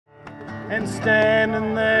and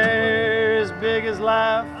standing there as big as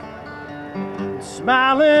life,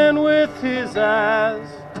 smiling with his eyes,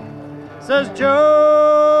 says,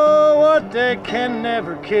 Joe, what they can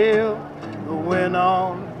never kill, went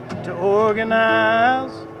on to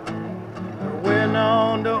organize, went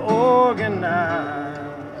on to organize.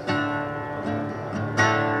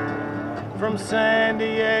 From San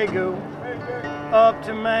Diego up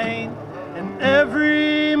to Maine and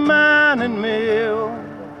every mine and mill,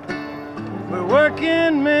 where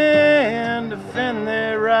working men defend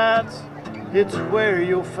their rights, it's where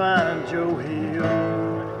you'll find Joe Hill.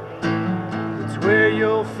 It's where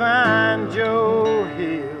you'll find Joe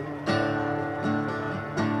Hill.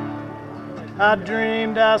 I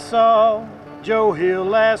dreamed I saw Joe Hill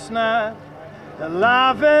last night,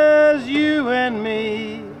 alive as you and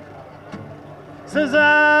me. Says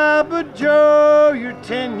I, but Joe, you're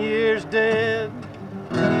 10 years dead.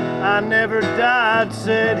 I never died,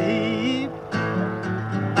 said he.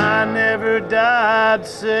 I never died,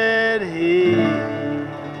 said he.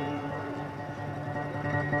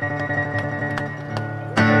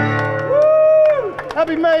 Woo!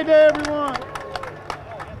 Happy May Day, everyone.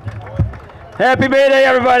 Happy May Day,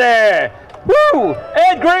 everybody. Woo!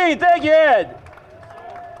 Ed Green, thank you, Ed.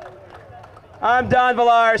 I'm Don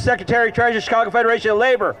Villar, Secretary Treasurer, Chicago Confederation of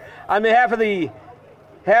Labor. On behalf of the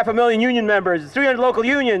 500,000 union members, 300 local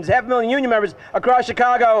unions, 500,000 union members across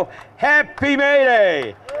Chicago, Happy May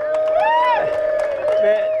Day!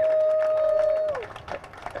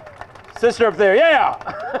 Sister up there, yeah!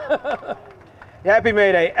 Happy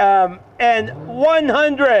May Day. And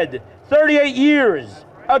 138 years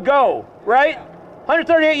ago, right?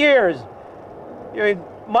 138 years. I mean,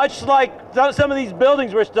 much like some of these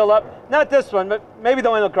buildings were still up, not this one, but maybe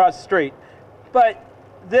the one across the street. But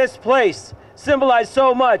this place symbolized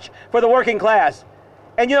so much for the working class.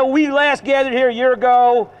 And you know, we last gathered here a year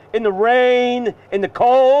ago in the rain, in the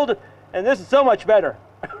cold, and this is so much better,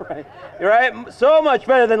 right? Right? So much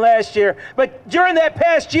better than last year. But during that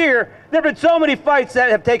past year, there have been so many fights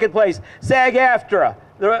that have taken place. SAG-AFTRA,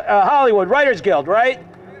 the Hollywood Writers Guild, right?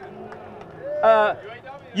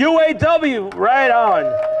 UAW, right on.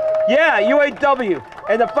 Yeah, UAW,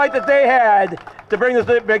 and the fight that they had to bring this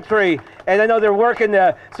victory. And I know they're working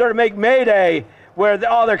to sort of make May Day where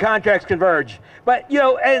all their contracts converge. But, you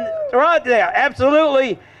know, and throughout there,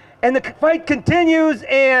 absolutely. And the fight continues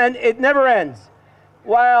and it never ends.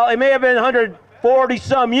 While it may have been 140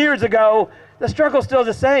 some years ago, the struggle's still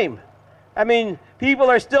the same. I mean,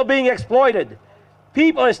 people are still being exploited.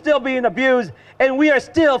 People are still being abused, and we are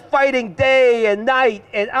still fighting day and night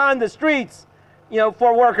and on the streets, you know,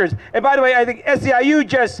 for workers. And by the way, I think SEIU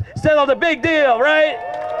just settled a big deal, right?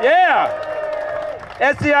 Yeah,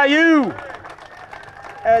 SEIU.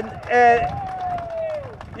 And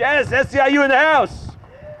yes, SEIU in the house.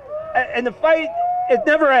 And the fight, it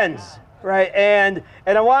never ends, right? And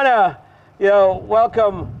I want to, you know,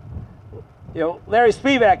 welcome, you know, Larry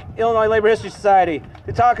Spivak, Illinois Labor History Society,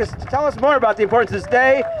 to tell us more about the importance of this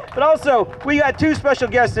day. But also, we got two special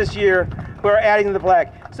guests this year who are adding to the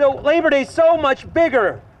plaque. So Labor Day is so much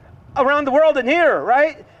bigger around the world than here,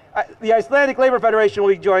 right? The Icelandic Labor Federation will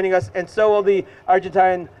be joining us, and so will the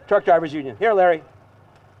Argentine Truckers Union. Here, Larry.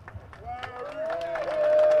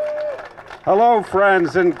 Hello,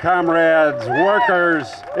 friends and comrades,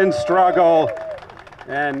 workers in struggle.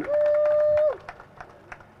 And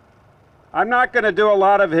I'm not going to do a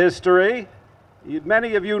lot of history.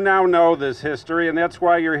 Many of you now know this history, and that's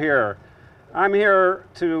why you're here. I'm here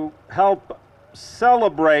to help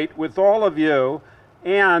celebrate with all of you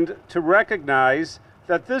and to recognize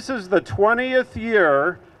that this is the 20th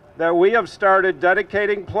year that we have started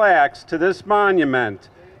dedicating plaques to this monument.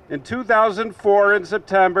 In 2004, in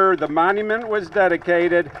September, the monument was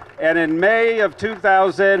dedicated, and in May of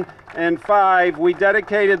 2005, we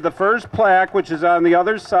dedicated the first plaque, which is on the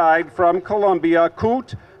other side, from Colombia,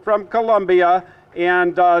 Coot from Colombia.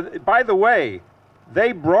 And by the way,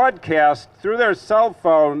 they broadcast through their cell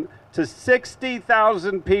phone to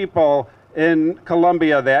 60,000 people in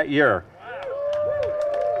Colombia that year.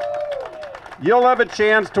 You'll have a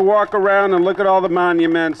chance to walk around and look at all the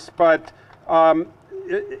monuments, but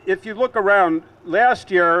if you look around,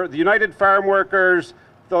 last year, the United Farm Workers,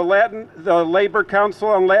 the Labor Council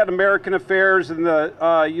on Latin American Affairs, and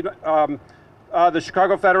the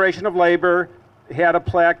Chicago Federation of Labor had a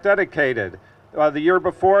plaque dedicated. The year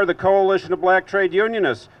before, the Coalition of Black Trade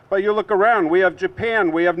Unionists. But you look around, we have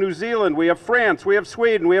Japan, we have New Zealand, we have France, we have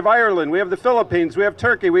Sweden, we have Ireland, we have the Philippines, we have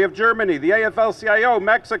Turkey, we have Germany, the AFL-CIO,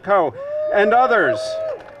 Mexico, and others,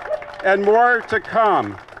 and more to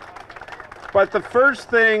come. But the first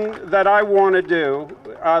thing that I want to do,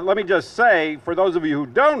 let me just say, for those of you who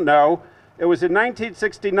don't know, It was in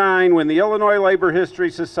 1969 when the Illinois Labor History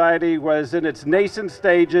Society was in its nascent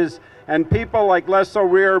stages, and people like Les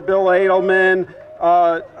O'Rear, Bill Edelman,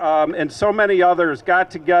 and so many others got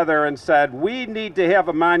together and said, we need to have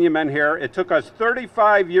a monument here. It took us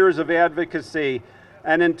 35 years of advocacy,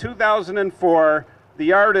 and in 2004,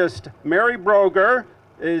 the artist Mary Brōgger,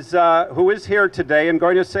 who is here today and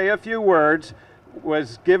going to say a few words,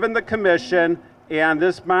 was given the commission, and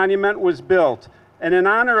this monument was built. And in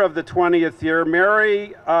honor of the 20th year,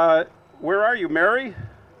 Mary, where are you, Mary?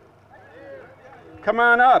 Come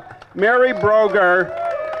on up. Mary Brōgger,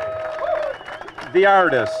 the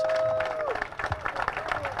artist.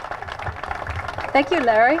 Thank you,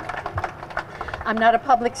 Larry. I'm not a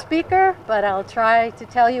public speaker, but I'll try to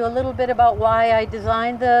tell you a little bit about why I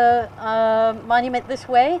designed the monument this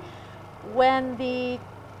way. When the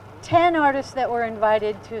 10 artists that were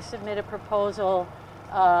invited to submit a proposal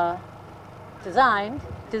designed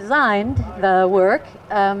the work,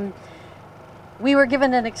 we were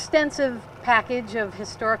given an extensive package of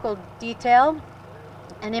historical detail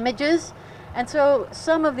and images. And so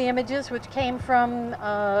some of the images, which came from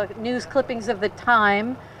news clippings of the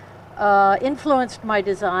time, influenced my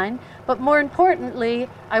design. But more importantly,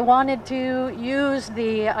 I wanted to use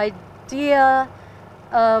the idea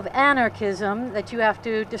of anarchism, that you have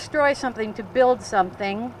to destroy something to build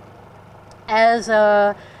something, as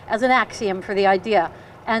an axiom for the idea.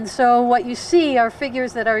 And so what you see are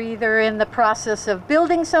figures that are either in the process of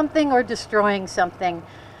building something or destroying something.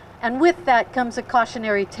 And with that comes a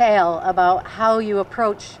cautionary tale about how you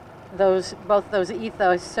approach both those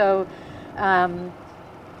ethos. So I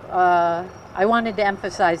wanted to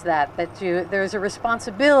emphasize that there's a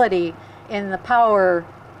responsibility in the power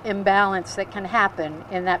imbalance that can happen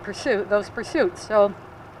in those pursuits. So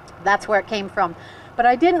that's where it came from. But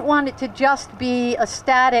I didn't want it to just be a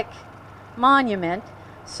static monument.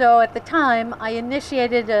 So at the time, I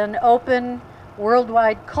initiated an open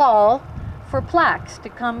worldwide call for plaques to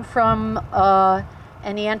come from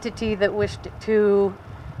any entity that wished to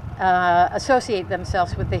associate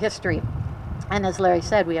themselves with the history. And as Larry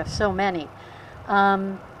said, we have so many.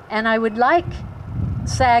 And I would like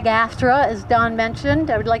SAG-AFTRA, as Don mentioned,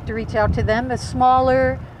 I would like to reach out to them as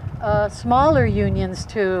smaller unions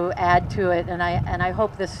to add to it. And I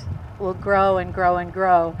hope this will grow and grow and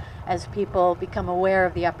grow as people become aware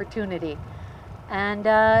of the opportunity. And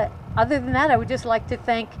other than that, I would just like to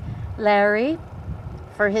thank Larry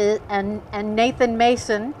for and Nathan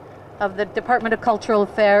Mason of the Department of Cultural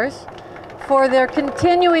Affairs for their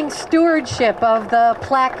continuing stewardship of the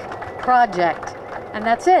plaque project. And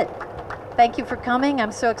that's it. Thank you for coming.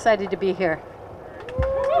 I'm so excited to be here.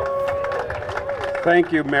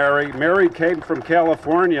 Thank you, Mary. Mary came from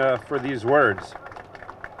California for these words.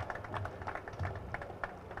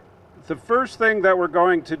 The first thing that we're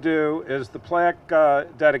going to do is the plaque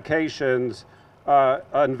dedications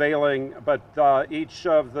unveiling, but each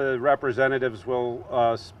of the representatives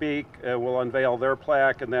will speak, will unveil their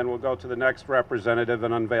plaque, and then we'll go to the next representative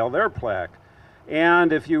and unveil their plaque.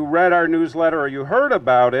 And if you read our newsletter or you heard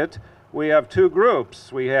about it, we have two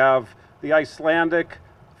groups. We have the Icelandic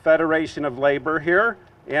Confederation of Labour here,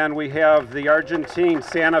 and we have the Argentine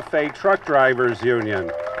Santa Fe Truck Drivers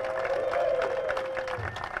Union.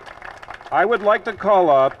 I would like to call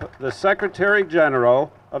up the Secretary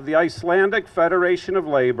General of the Icelandic Federation of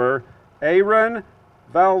Labour, Aaron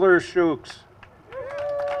Valdershooks.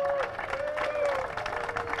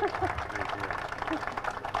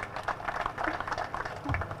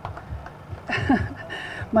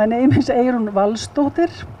 My name is Eyrún Valsdóttir,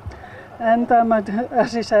 and I'm,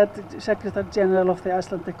 as he said, Secretary General of the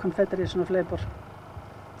Icelandic Confederation of Labour.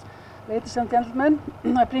 Ladies and gentlemen,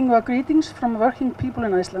 I bring you greetings from working people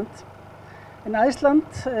in Iceland. In Iceland,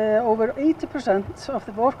 over 80% of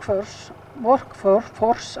the workforce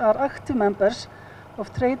are active members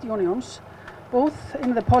of trade unions, both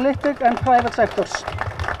in the political and private sectors.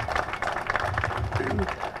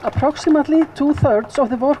 Approximately 2/3 of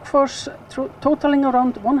the workforce, totaling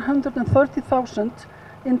around 130,000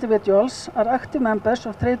 individuals, are active members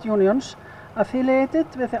of trade unions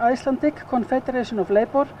affiliated with the Icelandic Confederation of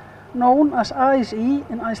Labour, known as ASI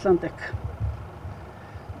in Icelandic.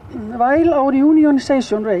 While our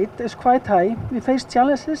unionization rate is quite high, we face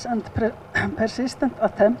challenges and persistent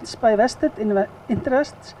attempts by vested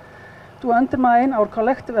interests to undermine our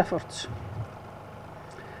collective efforts.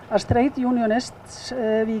 As trade unionists,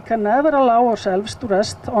 we can never allow ourselves to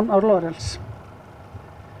rest on our laurels.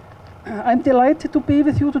 I'm delighted to be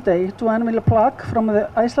with you today to unveil a plaque from the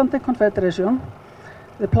Icelandic Confederation.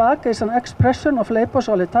 The plaque is an expression of labor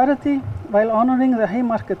solidarity while honoring the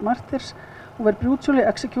Haymarket martyrs who were brutally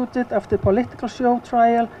executed after political show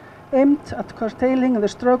trial aimed at curtailing the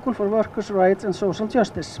struggle for workers' rights and social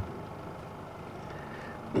justice.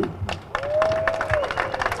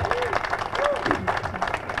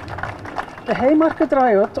 The Haymarket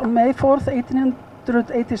riot on May 4th,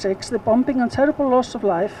 1886, the bombing and terrible loss of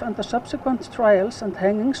life and the subsequent trials and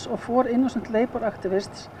hangings of 4 innocent labor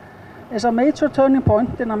activists is a major turning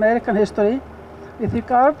point in American history with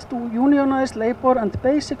regard to unionized labor and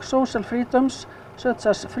basic social freedoms such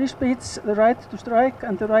as free speech, the right to strike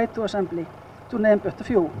and the right to assembly, to name but a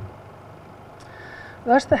few.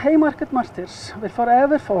 Thus, the Haymarket martyrs will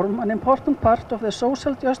forever form an important part of the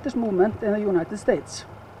social justice movement in the United States.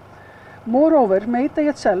 Moreover, May Day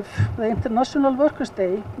itself, the International Workers'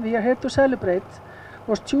 Day we are here to celebrate,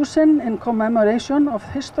 was chosen in commemoration of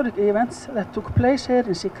historic events that took place here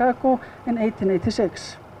in Chicago in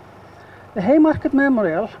 1886. The Haymarket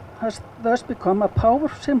Memorial has thus become a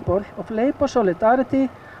powerful symbol of labor solidarity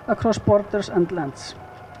across borders and lands.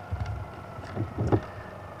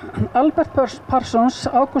 Albert Parsons,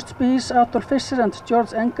 August Spies, Adolf Fischer and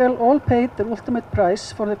George Engel all paid their ultimate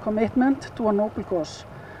price for their commitment to a noble cause.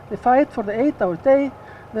 The fight for the 8-hour day,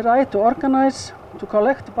 the right to organize, to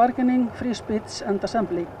collect bargaining, free speech and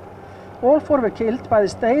assembly. All 4 were killed by the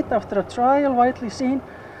state after a trial widely seen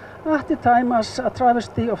at the time as a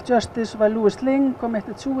travesty of justice while Louis Ling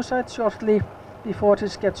committed suicide shortly before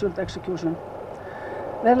his scheduled execution.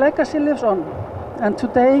 Their legacy lives on, and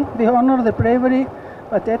today we honor their bravery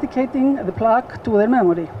by dedicating the plaque to their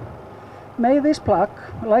memory. May this plaque,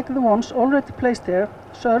 like the ones already placed here,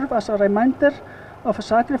 serve as a reminder of the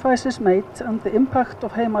sacrifices made and the impact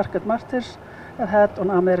of Haymarket martyrs have had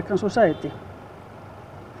on American society.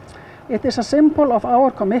 It is a symbol of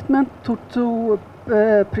our commitment to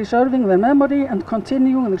preserving their memory and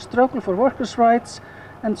continuing the struggle for workers' rights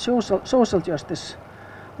and social justice.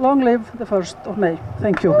 Long live the 1st of May.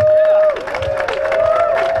 Thank you.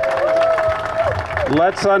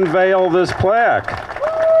 Let's unveil this plaque.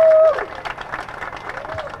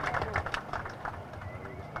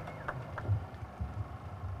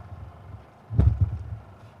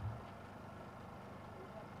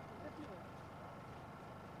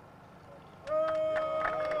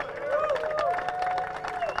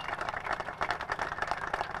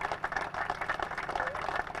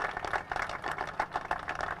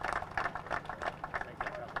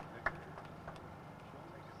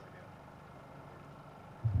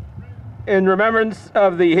 In remembrance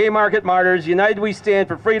of the Haymarket martyrs, united we stand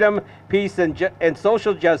for freedom, peace, and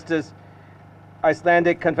social justice,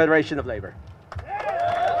 Icelandic Confederation of Labour.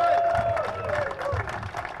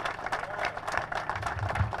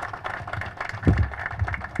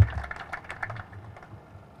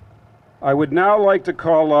 I would now like to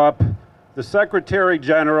call up the Secretary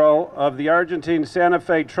General of the Argentine Santa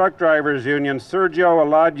Fe Truck Drivers Union, Sergio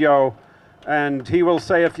Aladio, and he will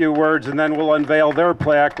say a few words and then we'll unveil their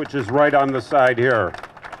plaque, which is right on the side here.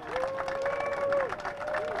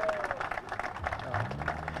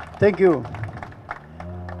 Thank you.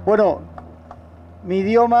 Bueno, mi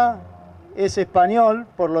idioma es español,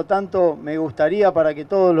 por lo tanto me gustaría, para que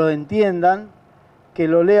todos lo entiendan, que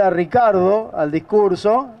lo lea Ricardo al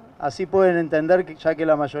discurso, así pueden entender, ya que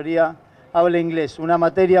la mayoría habla inglés. Una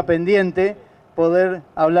materia pendiente, poder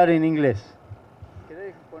hablar en inglés.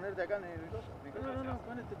 ¿Querés ponerte acá en el micrófono? No,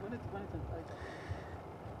 ponete.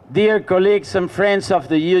 Dear colleagues and friends of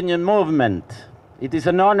the union movement, it is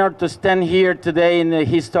an honor to stand here today in the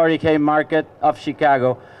historic Haymarket of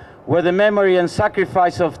Chicago, where the memory and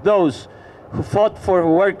sacrifice of those who fought for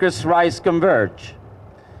workers' rights converge.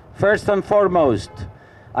 First and foremost,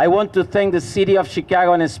 I want to thank the city of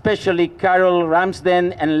Chicago and especially Carol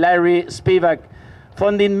Ramsden and Larry Spivak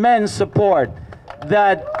for the immense support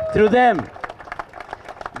that through them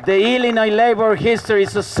the Illinois Labor History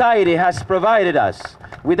Society has provided us.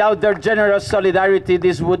 Without their generous solidarity,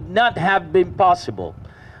 this would not have been possible.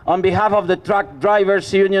 On behalf of the Truck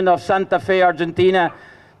Drivers Union of Santa Fe, Argentina,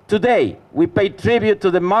 today we pay tribute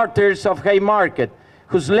to the martyrs of Haymarket,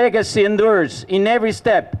 whose legacy endures in every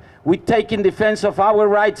step we take in defense of our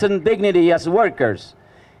rights and dignity as workers.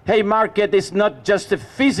 Haymarket is not just a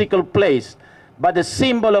physical place, but a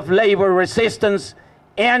symbol of labor resistance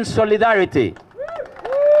and solidarity.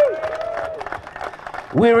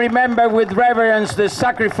 We remember with reverence the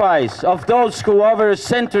sacrifice of those who over a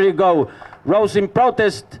century ago rose in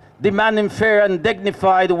protest, demanding fair and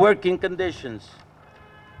dignified working conditions.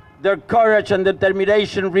 Their courage and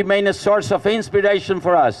determination remain a source of inspiration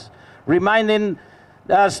for us, reminding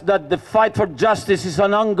us that the fight for justice is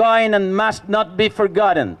an ongoing and must not be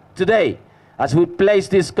forgotten. Today, as we place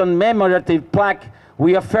this commemorative plaque,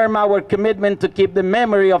 we affirm our commitment to keep the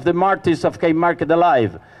memory of the martyrs of Haymarket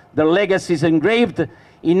alive. Their legacy is engraved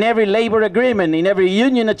in every labor agreement, in every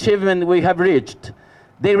union achievement we have reached.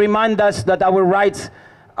 They remind us that our rights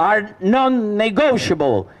are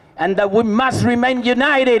non-negotiable and that we must remain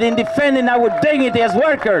united in defending our dignity as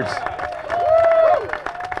workers.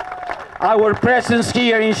 Our presence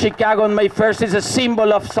here in Chicago on May 1st is a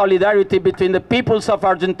symbol of solidarity between the peoples of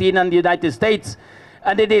Argentina and the United States,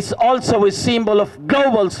 and it is also a symbol of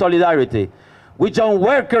global solidarity. We join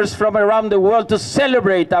workers from around the world to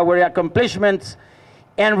celebrate our accomplishments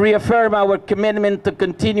and reaffirm our commitment to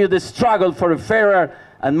continue the struggle for a fairer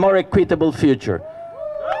and more equitable future.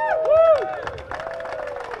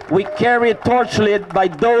 We carry a torch lit by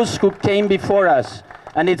those who came before us,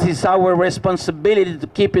 and it is our responsibility to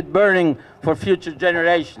keep it burning for future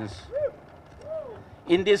generations.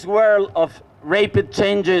 In this world of rapid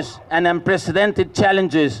changes and unprecedented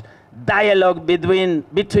challenges, dialogue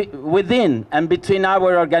within and between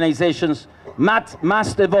our organizations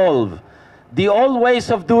must evolve. The old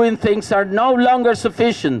ways of doing things are no longer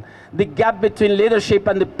sufficient. The gap between leadership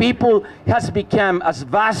and the people has become as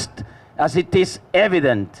vast as it is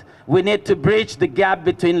evident. We need to bridge the gap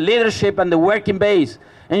between leadership and the working base,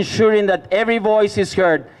 ensuring that every voice is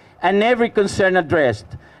heard and every concern addressed.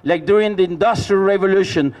 Like during the Industrial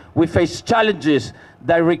Revolution, we face challenges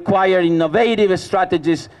that require innovative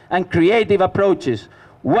strategies and creative approaches.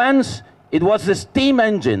 Once it was the steam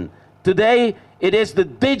engine, today it is the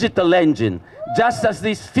digital engine. Just as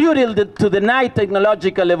this futile to deny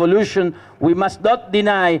technological evolution, we must not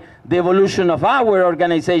deny the evolution of our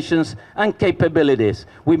organizations and capabilities.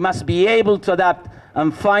 We must be able to adapt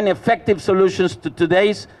and find effective solutions to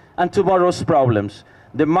today's and tomorrow's problems.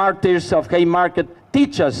 The martyrs of Haymarket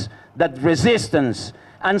teach us that resistance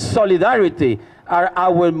and solidarity are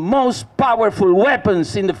our most powerful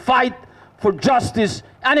weapons in the fight for justice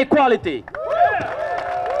and equality.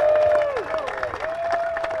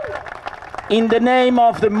 In the name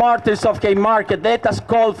of the martyrs of Haymarket, let us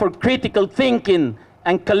call for critical thinking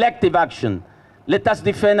and collective action. Let us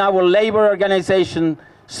defend our labor organization,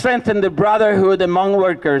 strengthen the brotherhood among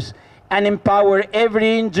workers, and empower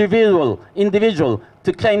every individual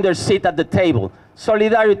to claim their seat at the table.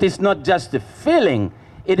 Solidarity is not just a feeling,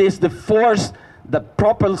 it is the force that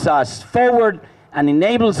propels us forward and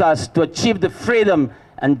enables us to achieve the freedom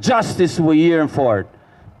and justice we yearn for.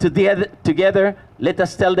 Together, let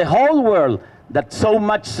us tell the whole world that so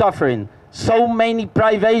much suffering, so many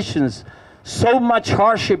privations, so much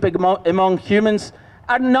hardship among humans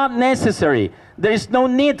are not necessary. There is no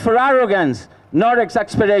need for arrogance nor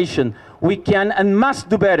exasperation. We can and must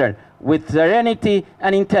do better with serenity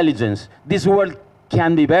and intelligence. This world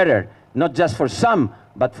can be better, not just for some,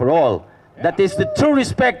 but for all. That is the true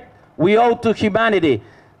respect we owe to humanity.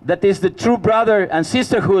 That is the true brother and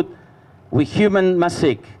sisterhood we humans must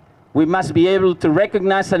seek. We must be able to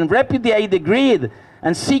recognize and repudiate the greed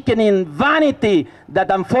and seeking in vanity that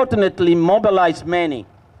unfortunately mobilize many.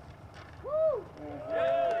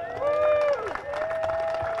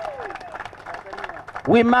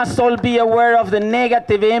 We must all be aware of the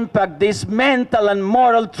negative impact these mental and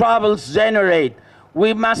moral troubles generate.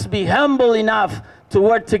 We must be humble enough to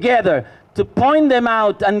work together, to point them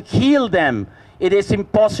out and heal them. It is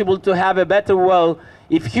impossible to have a better world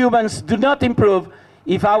if humans do not improve,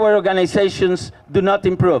 if our organizations do not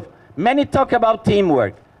improve. Many talk about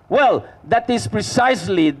teamwork. Well, that is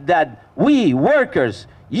precisely that we, workers,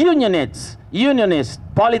 unionists,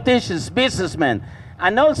 politicians, businessmen,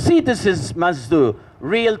 and all citizens must do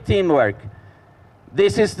real teamwork.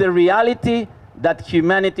 This is the reality that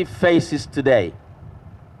humanity faces today.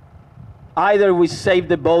 Either we save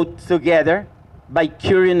the boat together by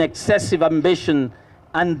curing excessive ambition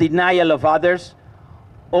and denial of others,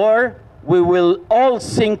 or we will all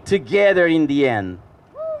sink together in the end.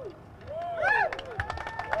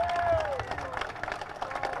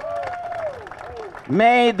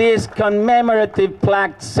 May this commemorative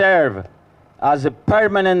plaque serve as a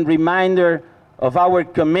permanent reminder of our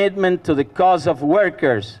commitment to the cause of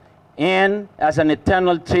workers and as an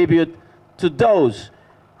eternal tribute to those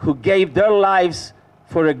who gave their lives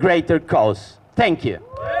for a greater cause. Thank you.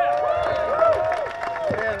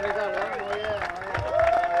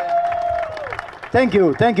 Thank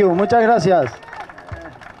you, muchas gracias.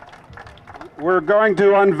 We're going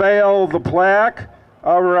to unveil the plaque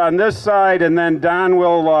over on this side, and then Don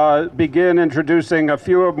will begin introducing a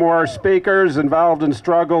few more speakers involved in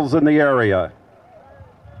struggles in the area.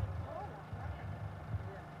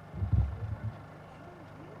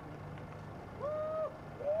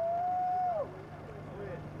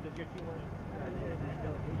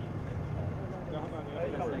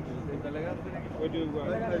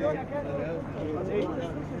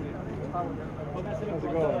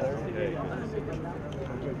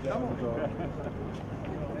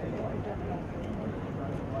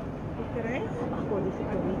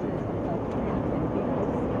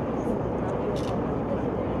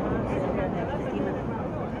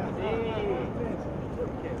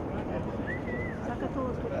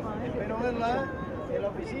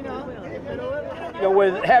 You know,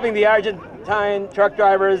 with having the Argentine truck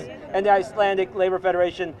drivers and the Icelandic Labor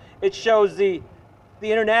Federation, it shows the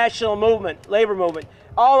international movement, labor movement.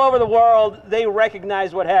 All over the world, they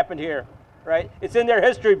recognize what happened here, right? It's in their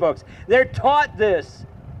history books. They're taught this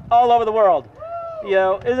all over the world. You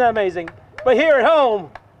know, isn't that amazing? But here at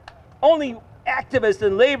home, only activists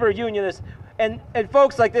and labor unionists and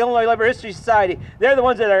folks like the Illinois Labor History Society, they're the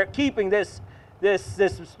ones that are keeping this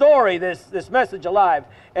story, this message alive,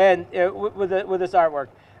 and with this artwork.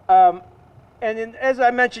 As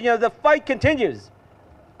I mentioned, you know, the fight continues.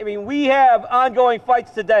 I mean, we have ongoing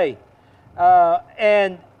fights today,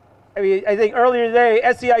 and I mean, I think earlier today,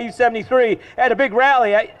 SEIU 73 had a big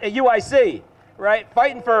rally at UIC, right,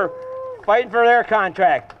 fighting for their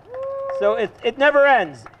contract. So it never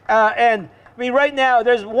ends, and I mean, right now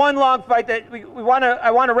there's one long fight that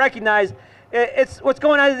I want to recognize. It's what's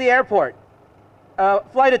going on at the airport.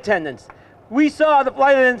 Flight attendants. We saw the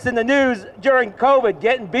flight attendants in the news during COVID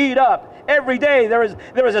getting beat up every day. There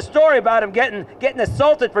was a story about them getting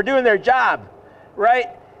assaulted for doing their job, right?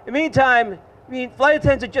 In the meantime, I mean, flight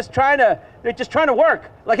attendants are they're just trying to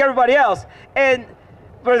work like everybody else. And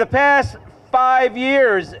for the past 5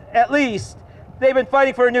 years, at least, they've been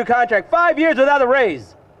fighting for a new contract. 5 years without a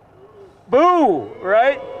raise. Boo,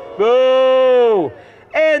 right? Boo.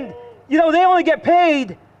 And you know, they only get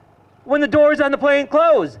paid when the doors on the plane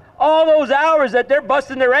close. All those hours that they're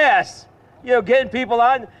busting their ass, you know, getting people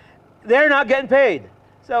on, they're not getting paid.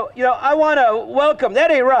 So, you know, I want to welcome, that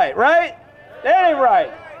ain't right, right? That ain't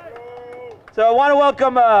right. So I want to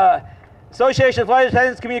welcome Association of Flight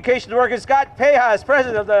Attendants Communications Workers, Scott Pejas,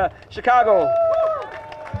 president of the Chicago.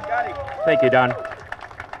 Scotty. Thank you, Don.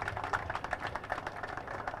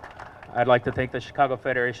 I'd like to thank the Chicago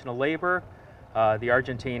Federation of Labor, the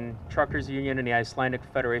Argentine Truckers Union, and the Icelandic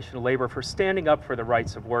Confederation of Labour for standing up for the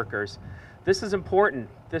rights of workers. This is important.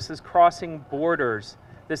 This is crossing borders.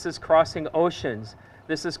 This is crossing oceans.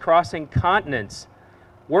 This is crossing continents.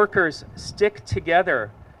 Workers stick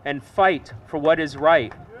together and fight for what is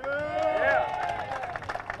right.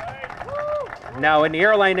 Now, in the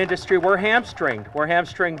airline industry, we're hamstringed. We're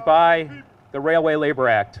hamstringed by the Railway Labor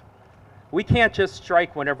Act. We can't just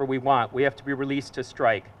strike whenever we want. We have to be released to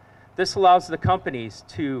strike. This allows the companies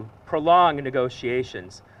to prolong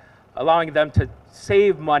negotiations, allowing them to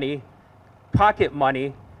save money, pocket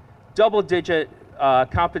money, double-digit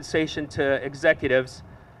compensation to executives,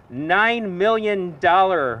 $9 million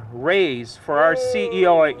raise for our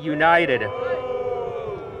CEO at United,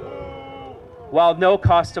 while no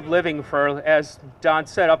cost of living for, as Don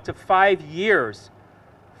said, up to 5 years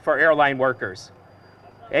for airline workers.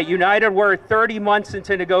 At United, we're 30 months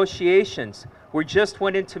into negotiations. We just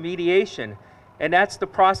went into mediation, and that's the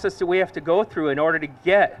process that we have to go through in order to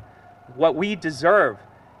get what we deserve.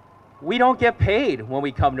 We don't get paid when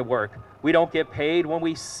we come to work. We don't get paid when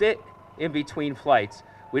we sit in between flights.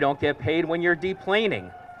 We don't get paid when you're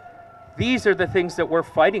deplaning. These are the things that we're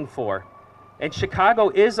fighting for. And Chicago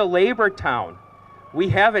is a labor town. We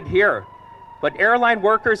have it here. But airline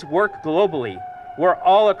workers work globally. We're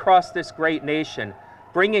all across this great nation,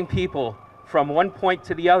 bringing people from one point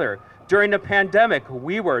to the other. During the pandemic,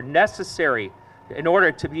 we were necessary in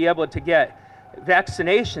order to be able to get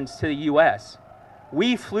vaccinations to the US.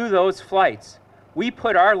 We flew those flights. We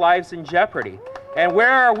put our lives in jeopardy. And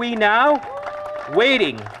where are we now?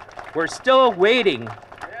 Waiting. We're still waiting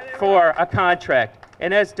for a contract.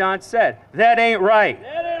 And as Don said, that ain't right.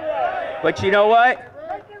 That ain't right. But you know what?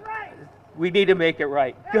 Make it right. We need to make it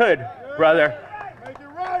right. Good, brother. Make it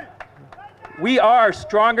right. We are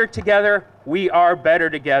stronger together. We are better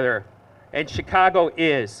together. And Chicago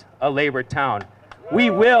is a labor town. We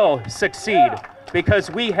will succeed because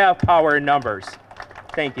we have power in numbers.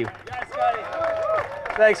 Thank you. Yes, Scotty.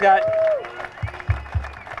 Thanks, Scott.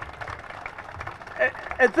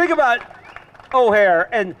 And think about O'Hare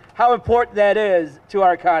and how important that is to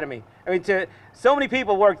our economy. I mean, so many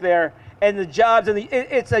people work there, and the jobs, and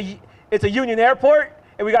it's a union airport,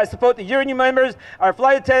 and we got to support the union members, our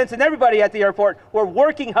flight attendants, and everybody at the airport. We're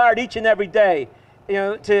working hard each and every day,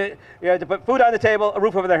 to put food on the table, a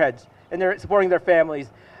roof over their heads, and they're supporting their families.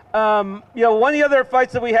 One of the other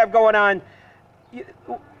fights that we have going on.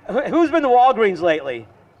 Who's been to Walgreens lately?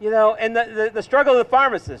 And the struggle of the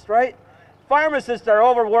pharmacist, right? pharmacists are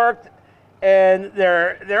overworked and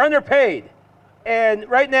they're underpaid. And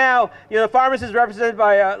right now, the pharmacists represented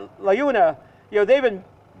by Layuna, they've been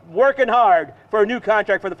working hard for a new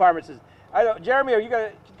contract for the pharmacists. I don't, Jeremy, are you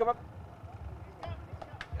going to come up?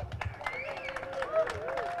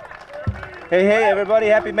 Hey, everybody,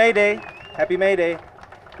 happy May Day. Happy May Day.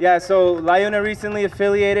 Yeah, so Layuna recently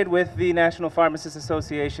affiliated with the National Pharmacists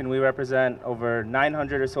Association. We represent over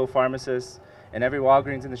 900 or so pharmacists in every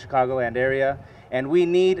Walgreens in the Chicagoland area, and we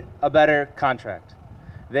need a better contract.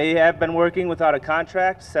 They have been working without a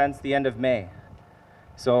contract since the end of May.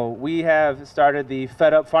 So we have started the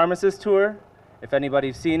Fed Up Pharmacist Tour. If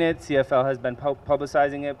anybody's seen it, CFL has been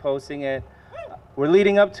publicizing it, posting it. We're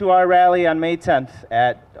leading up to our rally on May 10th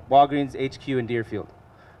at Walgreens HQ in Deerfield.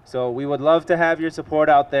 So we would love to have your support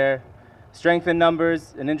out there. Strength in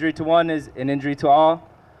numbers, an injury to one is an injury to all.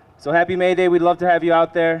 So happy May Day, we'd love to have you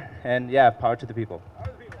out there. And yeah, power to the people.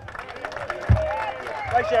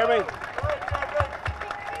 Thanks, Jeremy.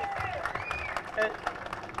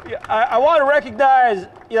 I want to recognize,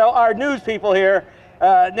 our news people here,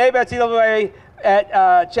 Nabe at CWA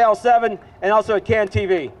at Channel 7 and also at CAN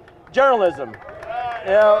TV. Journalism,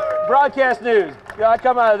 broadcast news. I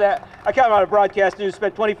come out of that. I come out of broadcast news,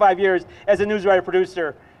 spent 25 years as a news writer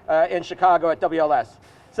producer in Chicago at WLS.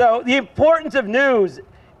 So the importance of news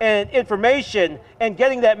and information and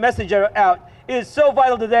getting that message out is so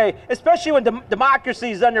vital today, especially when democracy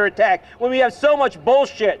is under attack, when we have so much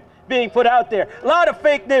bullshit being put out there. A lot of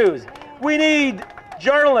fake news. We need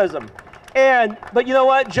journalism. But you know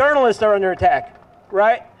what? Journalists are under attack,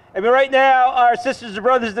 right? I mean, right now, our sisters and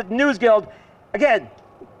brothers at the News Guild, again,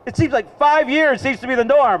 it seems like 5 years seems to be the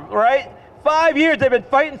norm, right? 5 years they've been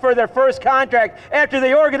fighting for their first contract after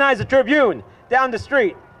they organized the Tribune down the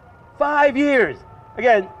street. 5 years.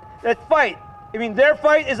 Again, that fight. I mean, their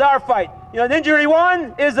fight is our fight. An injury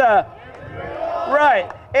one is a... Right.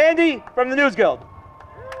 Andy from the News Guild.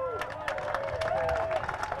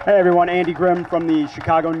 Hey everyone, Andy Grimm from the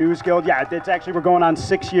Chicago News Guild. Yeah, it's actually, we're going on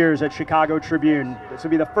 6 years at Chicago Tribune. This will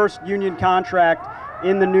be the first union contract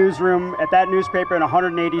in the newsroom at that newspaper in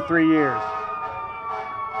 183 years.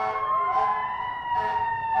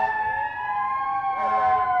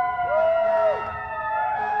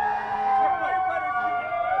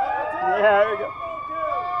 Yeah, there we go.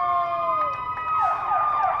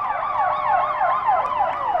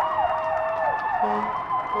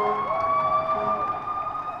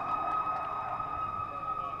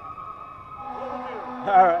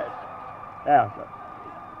 All right. Yeah.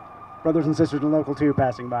 Brothers and sisters in Local 2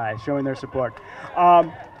 passing by, showing their support.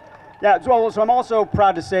 So I'm also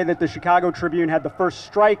proud to say that the Chicago Tribune had the first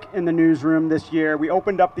strike in the newsroom this year. We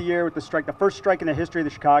opened up the year with the strike, the first strike in the history of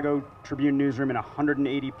the Chicago Tribune newsroom in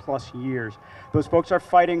 180 plus years. Those folks are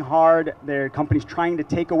fighting hard. Their company's trying to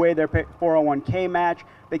take away their 401k match.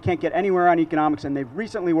 They can't get anywhere on economics, and they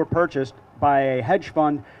recently were purchased by a hedge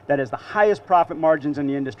fund that has the highest profit margins in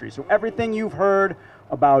the industry. So everything you've heard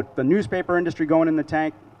about the newspaper industry going in the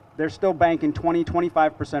tank, they're still banking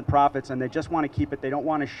 20-25% profits, and they just want to keep it. They don't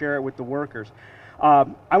want to share it with the workers.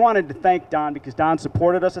 I wanted to thank Don because Don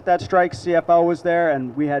supported us at that strike. CFL was there,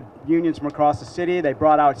 and we had unions from across the city. They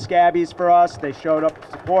brought out scabbies for us. They showed up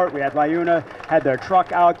to support. We had Layuna, had their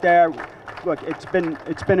truck out there. Look, it's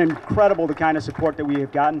been incredible the kind of support that we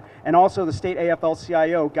have gotten, and also the state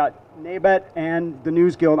AFL-CIO got NABET and the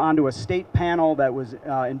News Guild onto a state panel that was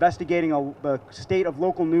investigating the state of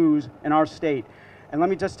local news in our state. And let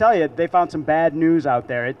me just tell you, they found some bad news out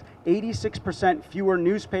there. 86% fewer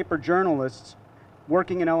newspaper journalists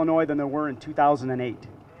working in Illinois than there were in 2008.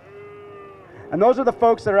 And those are the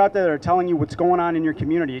folks that are out there that are telling you what's going on in your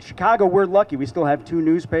community. In Chicago, we're lucky. We still have 2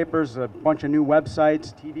 newspapers, a bunch of new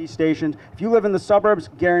websites, TV stations. If you live in the suburbs,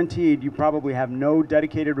 guaranteed you probably have no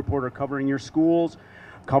dedicated reporter covering your schools,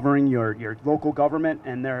 covering your local government,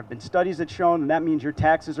 and there have been studies that shown that means your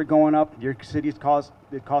taxes are going up, your cities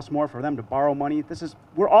it costs more for them to borrow money.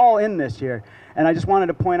 We're all in this here. And I just wanted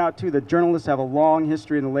to point out too that journalists have a long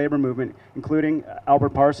history in the labor movement, including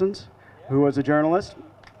Albert Parsons, who was a journalist.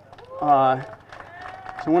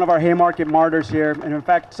 So one of our Haymarket martyrs here, and in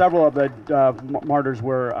fact several of the martyrs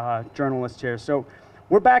were journalists here. So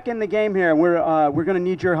we're back in the game here, and we're going to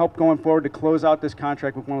need your help going forward to close out this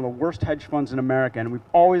contract with one of the worst hedge funds in America. And we've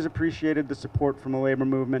always appreciated the support from the labor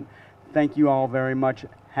movement. Thank you all very much.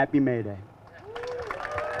 Happy May Day.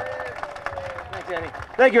 Thanks, Andy.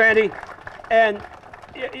 Thank you, Andy. And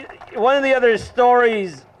one of the other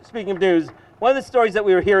stories, speaking of news, one of the stories that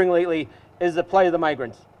we were hearing lately is the plight of the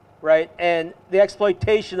migrants. right? And the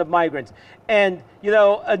exploitation of migrants. And you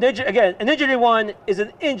know, an injury to one is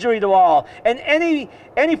an injury to all. And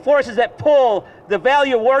any forces that pull the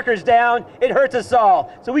value of workers down, it hurts us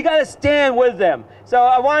all. So we got to stand with them. So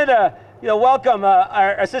I wanted to, you know, welcome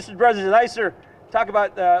our assistant brothers in ICER, talk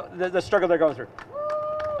about the struggle they're going through.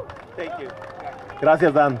 Thank you.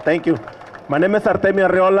 Gracias, Dan. Thank you. My name is Artemio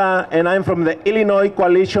Arriola, and I'm from the Illinois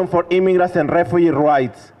Coalition for Immigrants and Refugee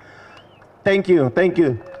Rights. Thank you, thank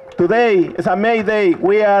you. Today is a May Day.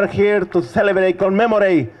 We are here to celebrate,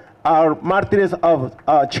 commemorate our martyrs of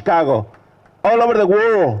Chicago. All over the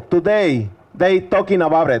world today, they talking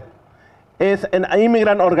about it. It's an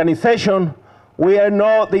immigrant organization. We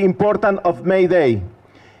know the importance of May Day.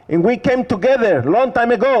 And we came together a long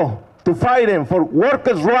time ago to fight for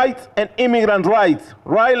workers' rights and immigrant rights.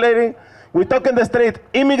 Right, lady? We talk in the street,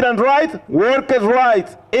 immigrant rights, workers'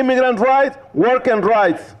 rights, immigrant rights, working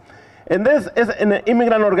rights. And this is an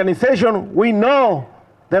immigrant organization. We know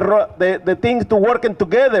the things to working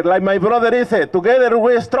together, like my brother said, together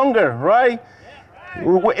we're stronger, right?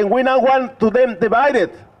 And we don't want to them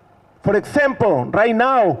divided. For example, right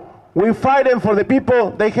now, we're fighting for the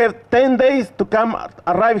people, they have 10 days to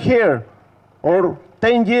arrive here, or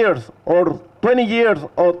 10 years, or 20 years,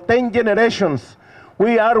 or 10 generations.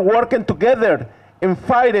 We are working together and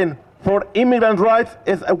fighting for immigrant rights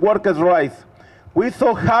as a workers' rights. We're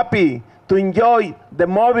so happy to enjoy the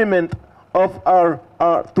movement of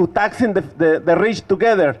to taxing the rich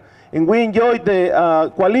together. And we enjoy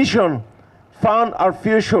the coalition, found our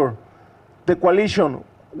future, the coalition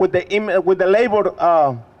with the labor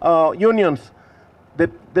unions.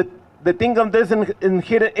 The thing of this in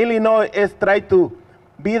here in Illinois is try to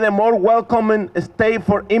be the more welcoming state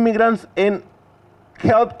for immigrants and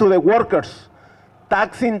help to the workers,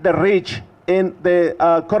 taxing the rich, and the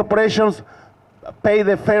corporations pay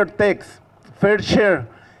the fair tax, fair share.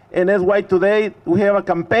 And that's why today we have a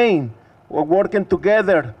campaign. We're working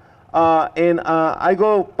together. And I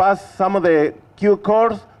go past some of the Q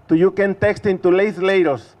codes so you can text into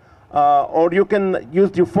legislators, or you can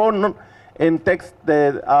use your phone and text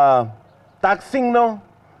the tax signal,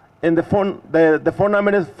 and the phone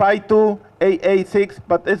number is 52886,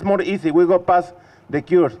 but it's more easy. We go past the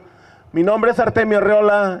cures. Mi nombre es Artemio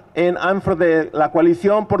Arriola, and I'm from la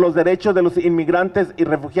Coalición por los Derechos de los Inmigrantes y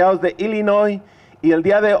Refugiados de Illinois, y el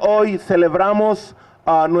día de hoy celebramos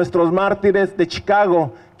a nuestros mártires de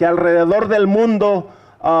Chicago, que alrededor del mundo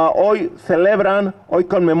hoy celebran, hoy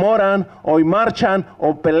conmemoran, hoy marchan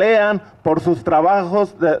o pelean por sus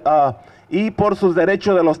trabajos y por sus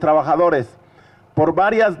derechos de los trabajadores. Por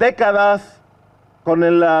varias décadas, con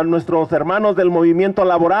nuestros hermanos del movimiento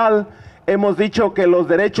laboral, hemos dicho que los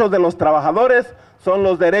derechos de los trabajadores son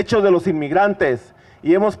los derechos de los inmigrantes,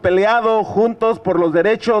 y hemos peleado juntos por los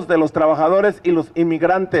derechos de los trabajadores y los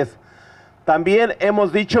inmigrantes. También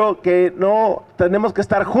hemos dicho que no tenemos que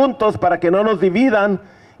estar juntos para que no nos dividan,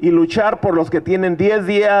 y luchar por los que tienen 10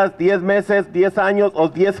 días, 10 meses, 10 años o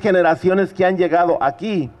 10 generaciones que han llegado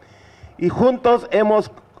aquí. Y juntos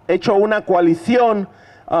hemos hecho una coalición,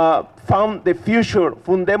 Found the Future,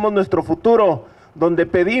 Fundemos Nuestro Futuro, donde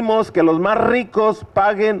pedimos que los más ricos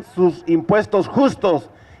paguen sus impuestos justos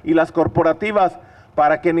y las corporativas,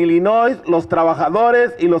 para que en Illinois los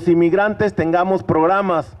trabajadores y los inmigrantes tengamos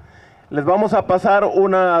programas. Les vamos a pasar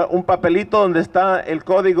un papelito donde está el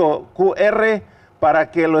código QR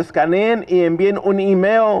para que lo escaneen y envíen un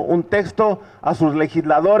email, un texto a sus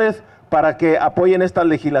legisladores para que apoyen estas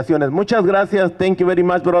legislaciones. Muchas gracias. Thank you very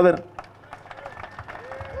much, brother.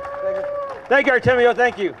 Thank you, Artemio.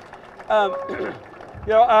 Thank you.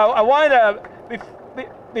 You know, I wanted to,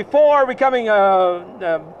 before becoming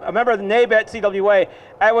a member of the NABET CWA,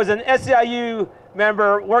 I was an SEIU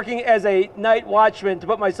member working as a night watchman to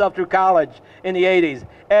put myself through college in the 80s.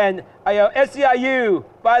 And SEIU,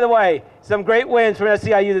 by the way, some great wins from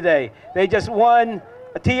SEIU today. They just won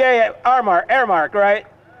a TA at Haymarket, right?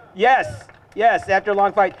 Yes, yes, after a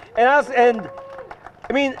long fight. And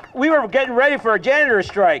I mean, we were getting ready for a janitor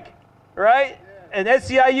strike, right? And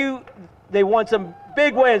SEIU, they won some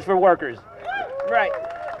big wins for workers, right?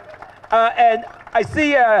 And I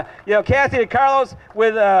see, you know, Kathy and Carlos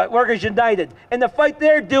with Workers United, and the fight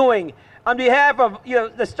they're doing on behalf of, you know,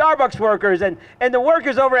 the Starbucks workers and the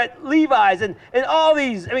workers over at Levi's and all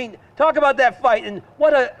these. I mean, talk about that fight, and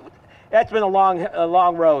that's been a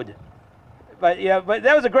long road. But yeah, but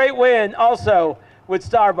that was a great win also with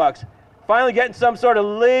Starbucks, finally getting some sort of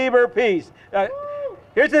labor peace.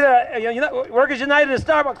 Here's to the Workers United and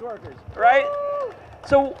Starbucks workers, right?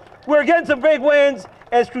 So we're getting some big wins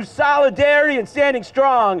as through solidarity and standing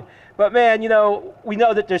strong. But man, you know, we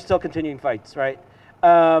know that there's still continuing fights, right?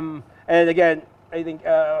 And again, anything,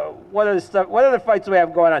 what other fights do we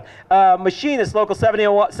have going on? Machinists, Local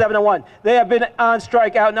 701. They have been on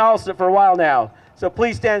strike out in Alston for a while now. So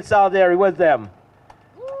please stand in solidarity with them.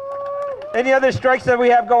 Any other strikes that we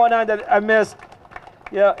have going on that I missed?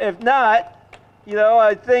 If not,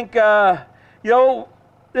 I think,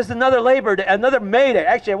 this is another Labor Day, another May Day.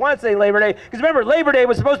 Actually, I want to say Labor Day, because remember, Labor Day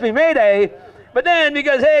was supposed to be May Day, but then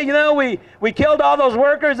because, hey, we killed all those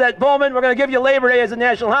workers at Pullman, we're going to give you Labor Day as a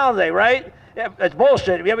national holiday, right? Yeah, that's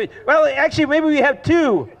bullshit. Well, actually, maybe we have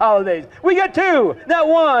 2 holidays. We got 2, not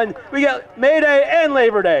 1. We got May Day and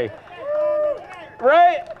Labor Day,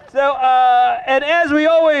 right? So, and as we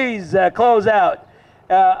always close out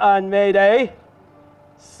on May Day,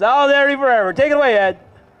 solidarity forever. Take it away, Ed.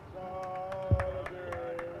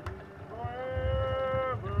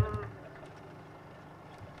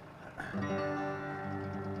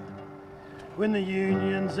 When the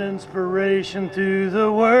union's inspiration through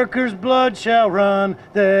the workers' blood shall run,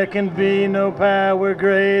 there can be no power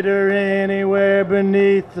greater anywhere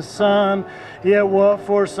beneath the sun. Yet what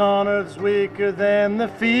force on earth's weaker than the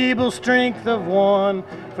feeble strength of one?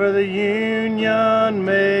 For the union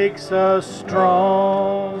makes us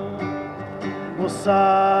strong. Well,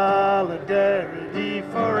 solidarity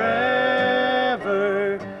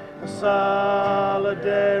forever.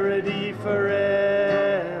 Solidarity forever.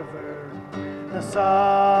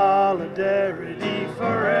 Solidarity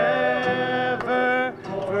forever,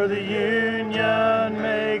 for the union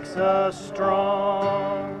makes us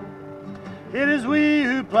strong. It is we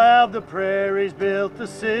who plowed the prairies, built the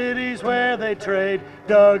cities where they trade,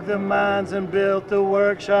 dug the mines and built the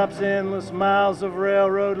workshops, endless miles of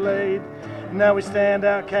railroad laid. Now we stand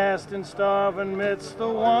outcast and starve amidst the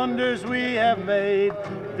wonders we have made.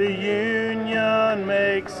 The union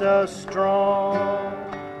makes us strong.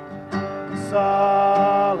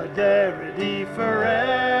 Solidarity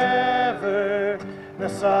forever. Now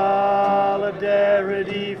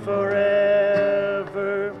solidarity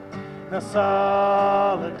forever. Now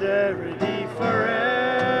solidarity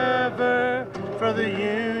forever. For the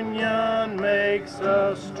union makes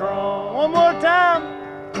us strong. One more time.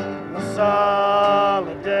 Now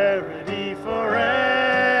solidarity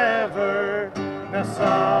forever. Now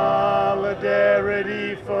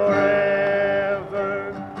solidarity forever.